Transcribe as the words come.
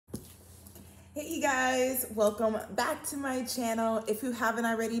Hey you guys, welcome back to my channel. If you haven't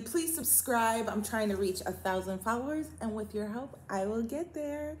already, please subscribe. I'm trying to reach 1,000 followers, and with your help, I will get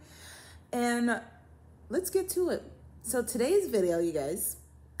there. And let's get to it. So today's video, you guys,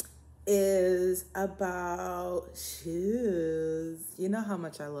 is about shoes. You know how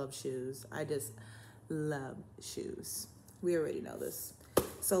much I love shoes. I just love shoes. We already know this.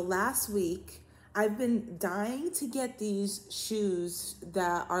 So last week, I've been dying to get these shoes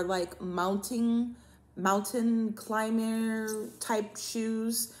that are like mountain climber type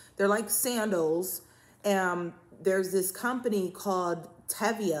shoes. They're like sandals. There's this company called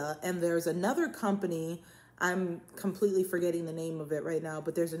Tevia, and there's another company, I'm completely forgetting the name of it right now,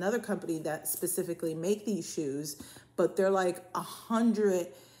 but there's another company that specifically make these shoes, but they're like $150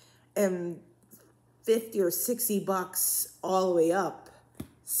 or $60 all the way up.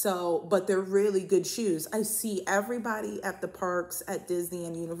 So, but they're really good shoes. I see everybody at the parks at Disney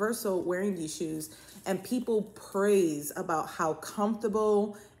and Universal wearing these shoes, and people praise about how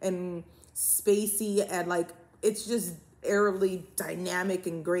comfortable and spacey and like, it's just airily dynamic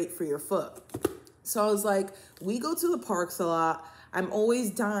and great for your foot. So I was like, we go to the parks a lot. I'm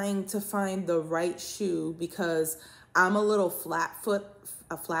always dying to find the right shoe because I'm a little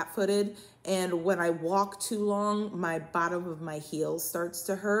flat-footed, and when I walk too long, my bottom of my heel starts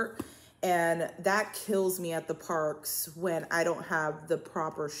to hurt, and that kills me at the parks when I don't have the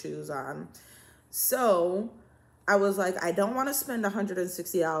proper shoes on. So I was like, I don't want to spend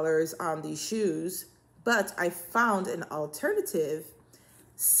 $160 on these shoes, but I found an alternative.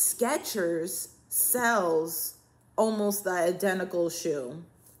 Skechers sells almost the identical shoe.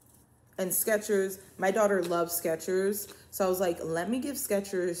 And Skechers, my daughter loves Skechers. So I was like, let me give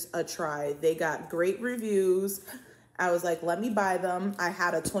Skechers a try. They got great reviews. I was like, let me buy them. I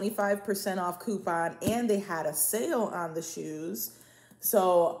had a 25% off coupon, and they had a sale on the shoes.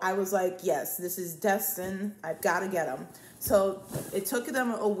 So I was like, yes, this is destined. I've got to get them. So it took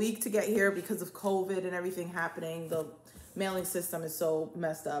them a week to get here because of COVID and everything happening. The mailing system is so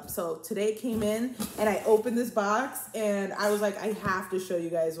messed up. So today it came in, and I opened this box, and I was like, I have to show you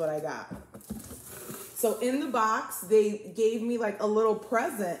guys what I got. So in the box, they gave me like a little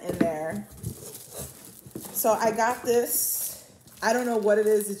present in there. So I got this. I don't know what it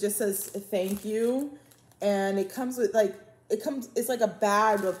is. It just says thank you. And it comes with like, it's like a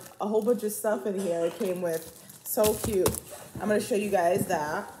bag with a whole bunch of stuff in here. It came with. So cute. I'm going to show you guys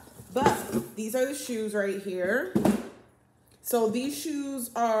that. But these are the shoes right here. So these shoes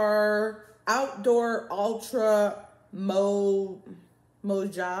are outdoor ultra Mojave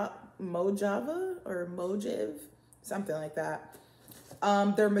or Mojiv, something like that.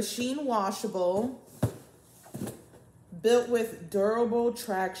 They're machine washable, built with durable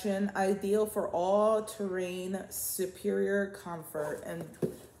traction, ideal for all terrain, superior comfort. And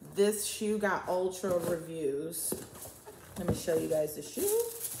this shoe got ultra reviews. Let me show you guys the shoe.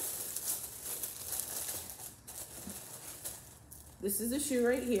 This is the shoe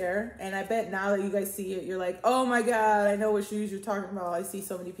right here, and I bet now that you guys see it, you're like, oh my God, I know what shoes you're talking about. I see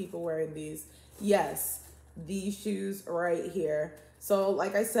so many people wearing these. Yes, these shoes right here. So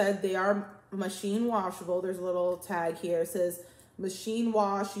like I said, they are machine washable. There's a little tag here. It says machine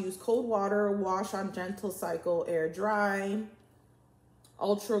wash, use cold water, wash on gentle cycle, air dry,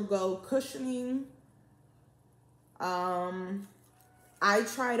 ultra go cushioning. I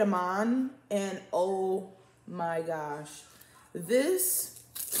tried them on, and oh my gosh. This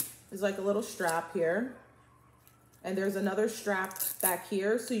is like a little strap here, and there's another strap back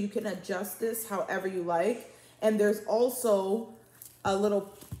here, so you can adjust this however you like. And there's also a little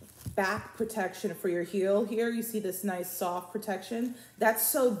back protection for your heel here. You see this nice soft protection. That's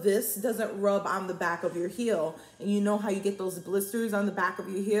so this doesn't rub on the back of your heel. And you know how you get those blisters on the back of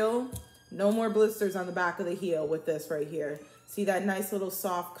your heel? No more blisters on the back of the heel with this right here. See that nice little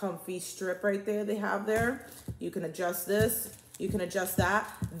soft, comfy strip right there they have there? You can adjust this. You can adjust that.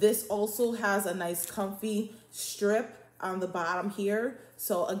 This also has a nice comfy strip on the bottom here.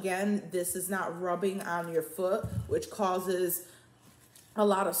 So again, this is not rubbing on your foot, which causes a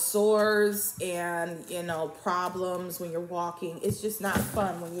lot of sores and, you know, problems when you're walking. It's just not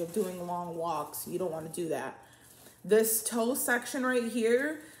fun when you're doing long walks. You don't want to do that. This toe section right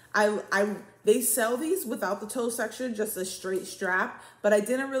here, they sell these without the toe section, just a straight strap, but I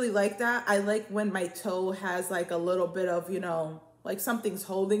didn't really like that. I like when my toe has like a little bit of, you know, like something's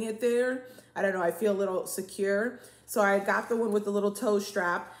holding it there. I don't know, I feel a little secure. So I got the one with the little toe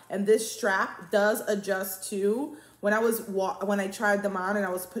strap, and this strap does adjust too. When I tried them on and I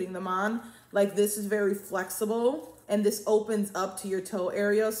was putting them on, like this is very flexible, and this opens up to your toe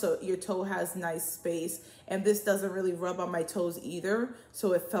area, so your toe has nice space. And this doesn't really rub on my toes either,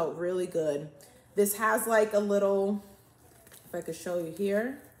 so it felt really good. This has like a little, if I could show you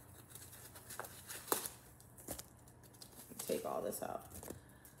here. Take all this out.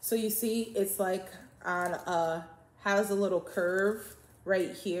 So you see, it's like on has a little curve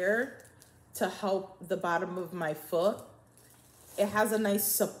right here to help the bottom of my foot. It has a nice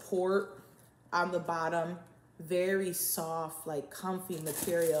support on the bottom, very soft, like comfy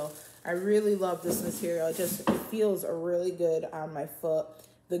material. I really love this material. It just feels really good on my foot.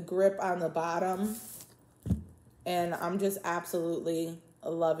 The grip on the bottom, and I'm just absolutely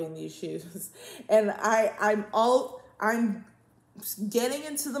loving these shoes. And I'm getting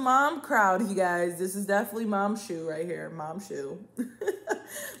into the mom crowd, you guys. This is definitely mom shoe right here, mom shoe.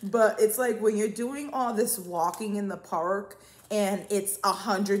 But it's like when you're doing all this walking in the park and it's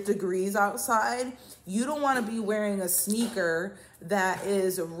 100 degrees outside, you don't want to be wearing a sneaker that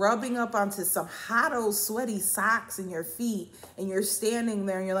is rubbing up onto some hot old sweaty socks in your feet, and you're standing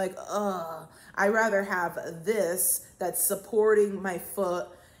there and you're like, ugh. I rather have this that's supporting my foot,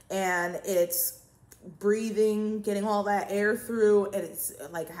 and it's breathing, getting all that air through, and it's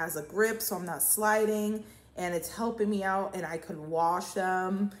like has a grip so I'm not sliding, and it's helping me out, and I can wash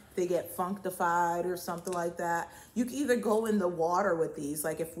them. They get functified or something like that. You can either go in the water with these.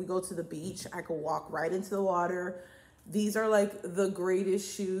 Like if we go to the beach, I could walk right into the water. These are like the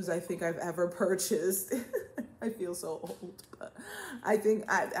greatest shoes I think I've ever purchased. I feel so old, but I think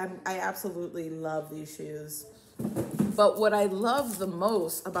I absolutely love these shoes. But what I love the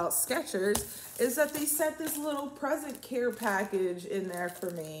most about Skechers is that they sent this little present care package in there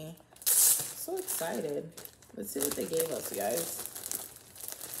for me. So excited. Let's see what they gave us, guys.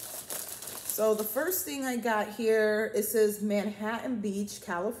 So the first thing I got here, it says Manhattan Beach,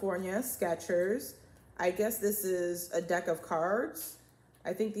 California, Skechers. I guess this is a deck of cards.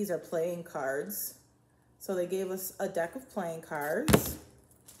 I think these are playing cards. So they gave us a deck of playing cards.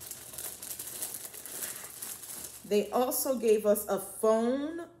 They also gave us a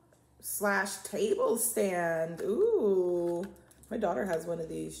phone/table stand. Ooh, my daughter has one of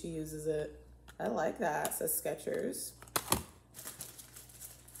these. She uses it. I like that. It says Skechers.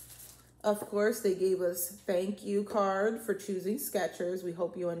 Of course, they gave us thank you card for choosing Skechers. We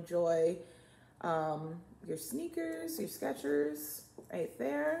hope you enjoy your sneakers, your Skechers, right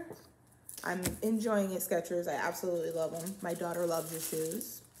there. I'm enjoying it, Skechers. I absolutely love them. My daughter loves your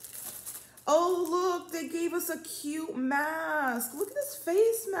shoes. Oh, look, they gave us a cute mask. Look at this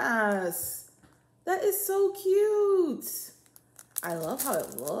face mask. That is so cute. I love how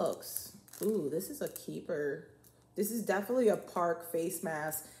it looks. Ooh, this is a keeper. This is definitely a park face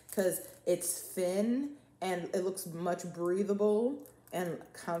mask because it's thin and it looks much breathable and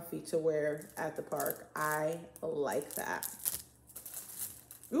comfy to wear at the park. I like that.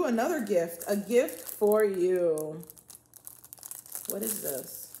 Ooh, another gift. A gift for you. What is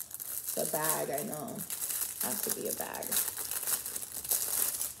this? It's a bag, I know. Has to be a bag.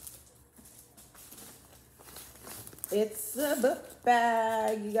 It's a book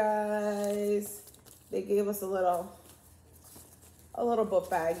bag, you guys. They gave us a little book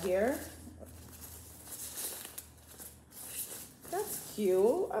bag here. That's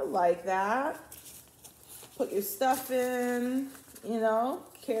cute. I like that. Put your stuff in, you know,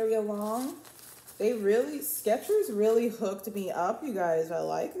 carry along. Skechers really hooked me up, you guys. I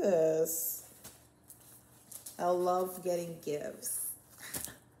like this. I love getting gifts.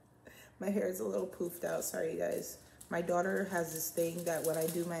 My hair is a little poofed out. Sorry, you guys. My daughter has this thing that when I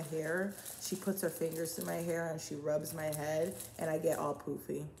do my hair, she puts her fingers through my hair and she rubs my head, and I get all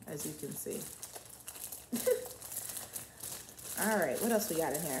poofy, as you can see. All right, what else we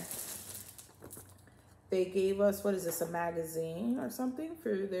got in here? They gave us, what is this, a magazine or something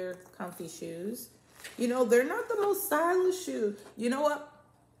for their comfy shoes. You know, they're not the most stylish shoes. You know what?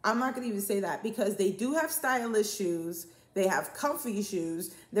 I'm not going to even say that because they do have stylish shoes. They have comfy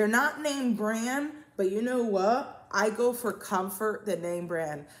shoes. They're not name brand, but you know what? I go for comfort than name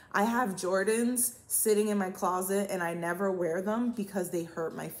brand. I have Jordans sitting in my closet and I never wear them because they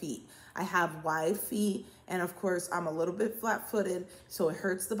hurt my feet. I have wide feet, and of course I'm a little bit flat-footed, so it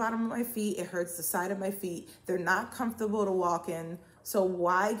hurts the bottom of my feet, it hurts the side of my feet. They're not comfortable to walk in, so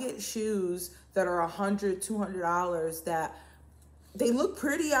why get shoes that are $100, $200 that they look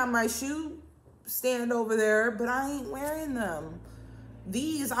pretty on my shoe stand over there, but I ain't wearing them.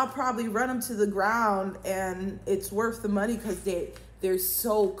 These, I'll probably run them to the ground and it's worth the money because they're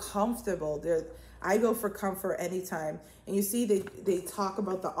so comfortable. I go for comfort anytime. And you see they talk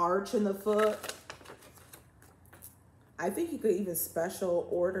about the arch in the foot. I think you could even special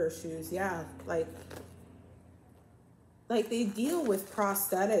order shoes. Yeah, like they deal with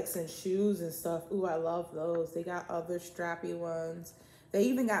prosthetics and shoes and stuff. Ooh, I love those. They got other strappy ones. They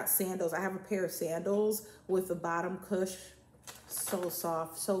even got sandals. I have a pair of sandals with the bottom cush. So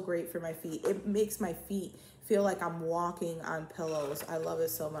soft, so great for my feet. It makes my feet feel like I'm walking on pillows. I love it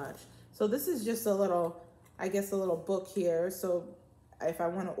so much. So this is just a little, I guess, a little book here. So if I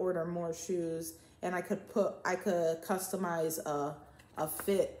want to order more shoes, and I could customize a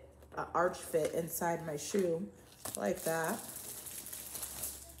fit, a arch fit inside my shoe like that.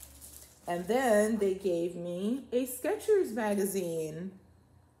 And then they gave me a Skechers magazine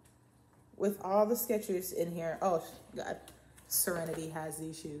with all the Skechers in here. Oh God, Serenity has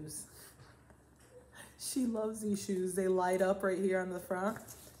these shoes. She loves these shoes. They light up right here on the front.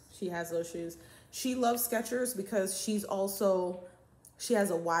 She has those shoes. She loves Skechers because she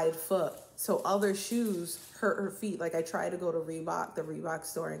has a wide foot. So other shoes hurt her feet. Like I tried to go to the Reebok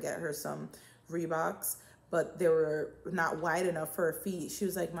store and get her some Reeboks, but they were not wide enough for her feet. She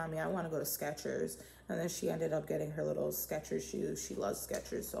was like, Mommy, I want to go to Skechers. And then she ended up getting her little Skechers shoes. She loves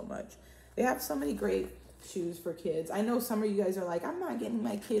Skechers so much. They have so many great shoes for kids. I know some of you guys are like, I'm not getting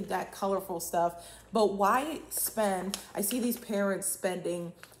my kid that colorful stuff, but why spend? I see these parents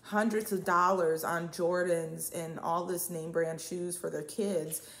spending hundreds of dollars on Jordans and all this name brand shoes for their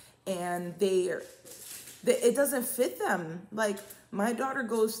kids, and it doesn't fit them. Like my daughter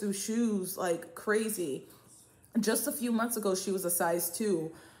goes through shoes like crazy. Just a few months ago, she was a size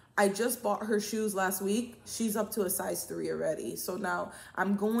 2. I just bought her shoes last week. She's up to a size 3 already. So now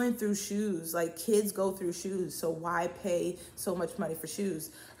I'm going through shoes. Like kids go through shoes. So why pay so much money for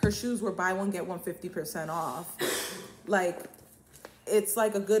shoes? Her shoes were buy one, get one 50% off. Like it's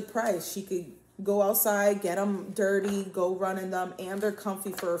like a good price. She could go outside, get them dirty, go run in them, and they're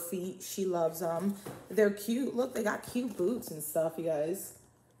comfy for her feet. She loves them. They're cute. Look, they got cute boots and stuff, you guys.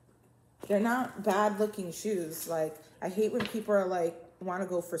 They're not bad looking shoes. Like I hate when people are like, want to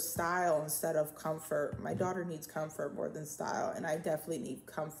go for style instead of comfort. My daughter needs comfort more than style, and I definitely need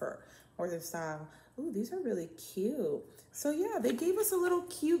comfort more than style. Ooh, these are really cute. So yeah, they gave us a little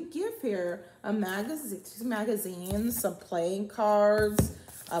cute gift here. A magazine, 2 magazines, some playing cards,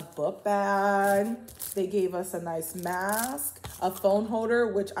 a book bag. They gave us a nice mask, a phone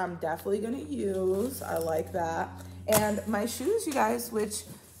holder, which I'm definitely gonna use. I like that. And my shoes, you guys, which,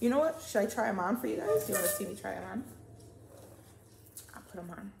 you know what? Should I try them on for you guys? Do you wanna see me try them on? Put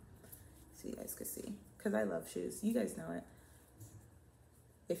them on so you guys can see, because I love shoes. You guys know it.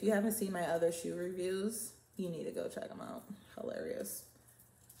 If you haven't seen my other shoe reviews, you need to go check them out. Hilarious.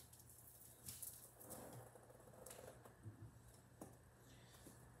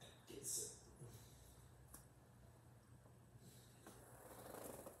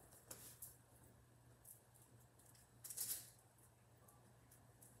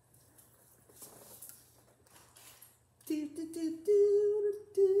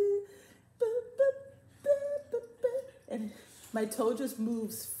 And my toe just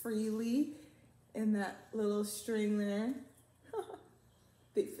moves freely in that little string there.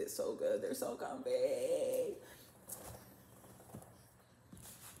 They fit so good. They're so comfy.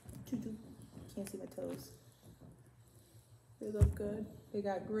 Can't see my toes. They look good. They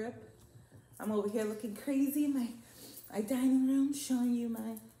got grip. I'm over here looking crazy in my dining room, showing you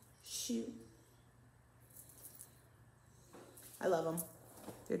my shoe. I love them.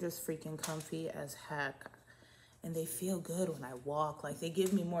 They're just freaking comfy as heck. And they feel good when I walk. Like, they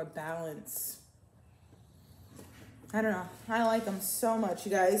give me more balance. I don't know. I like them so much,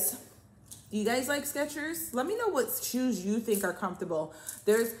 you guys. Do you guys like Skechers? Let me know what shoes you think are comfortable.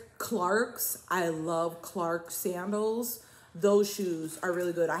 There's Clark's. I love Clark sandals. Those shoes are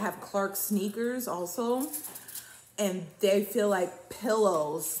really good. I have Clark sneakers also. And they feel like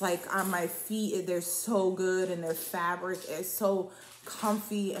pillows, like on my feet. They're so good, and their fabric is so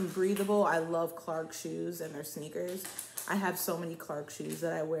comfy and breathable. I love Clark shoes and their sneakers. I have so many Clark shoes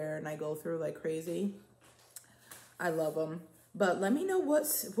that I wear and I go through like crazy. I love them. But let me know what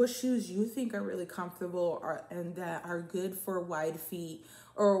shoes you think are really comfortable and that are good for wide feet,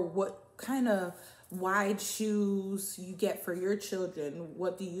 or what kind of wide shoes you get for your children.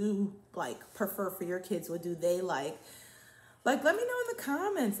 What do you prefer for your kids? What do they like? Let me know in the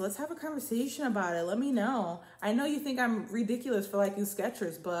comments. Let's have a conversation about it. Let me know. I know you think I'm ridiculous for liking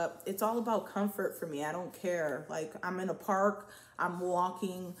Skechers, but it's all about comfort for me. I don't care. Like, I'm in a park. I'm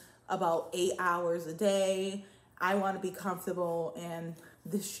walking about 8 hours a day. I want to be comfortable, and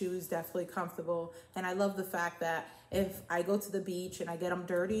this shoe is definitely comfortable. And I love the fact that if I go to the beach and I get them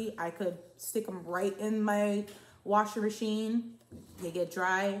dirty, I could stick them right in my washer machine. They get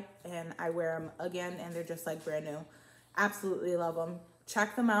dry, and I wear them again, and they're just like brand new. Absolutely love them.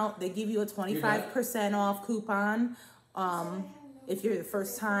 Check them out. They give you a 25% off coupon. If you're the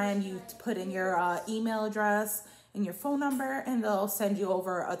first time, you put in your email address, and your phone number, and they'll send you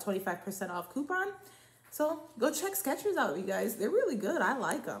over a 25% off coupon. So go check Skechers out, you guys. They're really good. I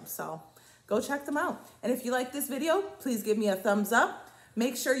like them. So go check them out. And if you like this video, please give me a thumbs up.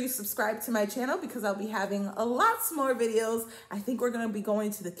 Make sure you subscribe to my channel because I'll be having lots more videos. I think we're going to be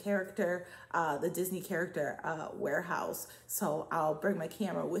going to the character, the Disney character warehouse. So I'll bring my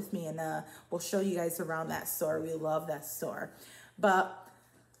camera with me and we'll show you guys around that store. We love that store. But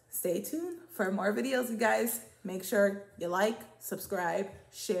stay tuned for more videos, you guys. Make sure you like, subscribe,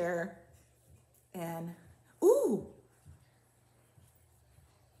 share, and ooh,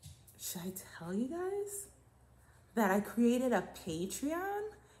 should I tell you guys that I created a Patreon?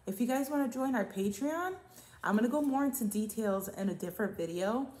 If you guys want to join our Patreon, I'm going to go more into details in a different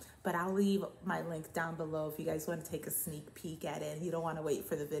video, but I'll leave my link down below if you guys want to take a sneak peek at it and you don't want to wait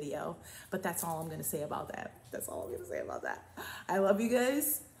for the video. But that's all I'm going to say about that. That's all I'm going to say about that. I love you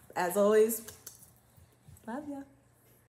guys. As always, love ya.